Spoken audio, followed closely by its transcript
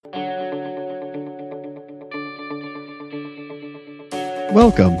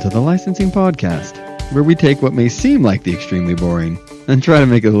Welcome to the Licensing Podcast, where we take what may seem like the extremely boring and try to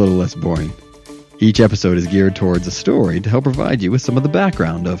make it a little less boring. Each episode is geared towards a story to help provide you with some of the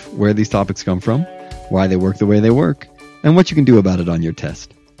background of where these topics come from, why they work the way they work, and what you can do about it on your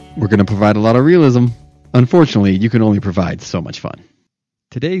test. We're going to provide a lot of realism. Unfortunately, you can only provide so much fun.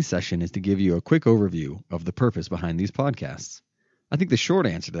 Today's session is to give you a quick overview of the purpose behind these podcasts. I think the short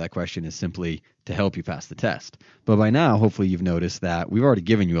answer to that question is simply to help you pass the test. But by now, hopefully you've noticed that we've already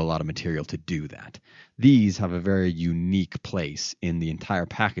given you a lot of material to do that. These have a very unique place in the entire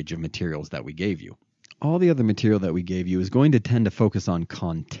package of materials that we gave you. All the other material that we gave you is going to tend to focus on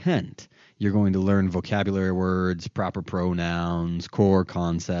content. You're going to learn vocabulary words, proper pronouns, core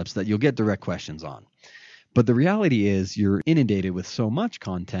concepts that you'll get direct questions on. But the reality is you're inundated with so much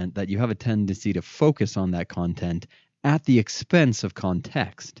content that you have a tendency to focus on that content at the expense of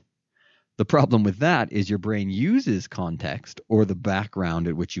context. The problem with that is your brain uses context or the background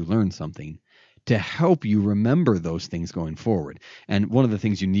at which you learn something to help you remember those things going forward. And one of the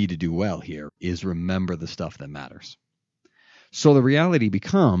things you need to do well here is remember the stuff that matters. So the reality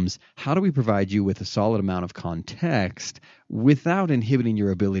becomes, how do we provide you with a solid amount of context without inhibiting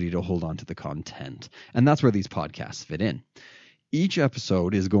your ability to hold on to the content? And that's where these podcasts fit in. Each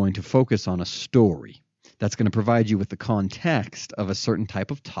episode is going to focus on a story that's going to provide you with the context of a certain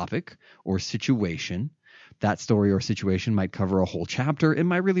type of topic or situation. That story or situation might cover a whole chapter. It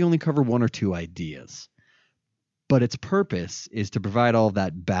might really only cover one or two ideas. But its purpose is to provide all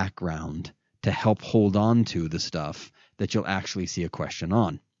that background to help hold on to the stuff that you'll actually see a question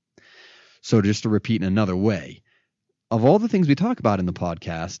on. So just to repeat in another way, of all the things we talk about in the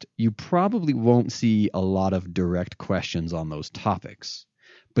podcast, you probably won't see a lot of direct questions on those topics.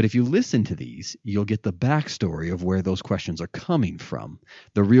 But if you listen to these, you'll get the backstory of where those questions are coming from,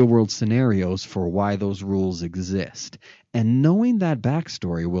 the real-world scenarios for why those rules exist. And knowing that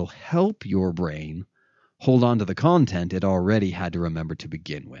backstory will help your brain hold on to the content it already had to remember to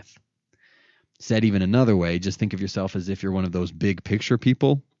begin with. Said even another way, just think of yourself as if you're one of those big picture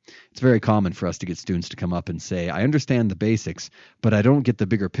people. It's very common for us to get students to come up and say, I understand the basics, but I don't get the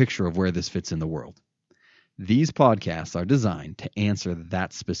bigger picture of where this fits in the world. These podcasts are designed to answer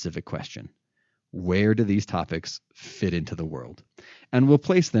that specific question. Where do these topics fit into the world? And we'll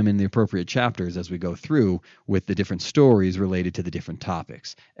place them in the appropriate chapters as we go through with the different stories related to the different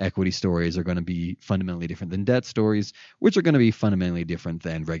topics. Equity stories are going to be fundamentally different than debt stories, which are going to be fundamentally different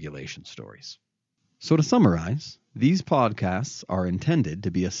than regulation stories. So to summarize, these podcasts are intended to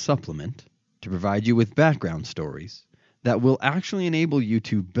be a supplement to provide you with background stories that will actually enable you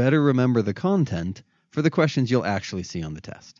to better remember the content for the questions you'll actually see on the test.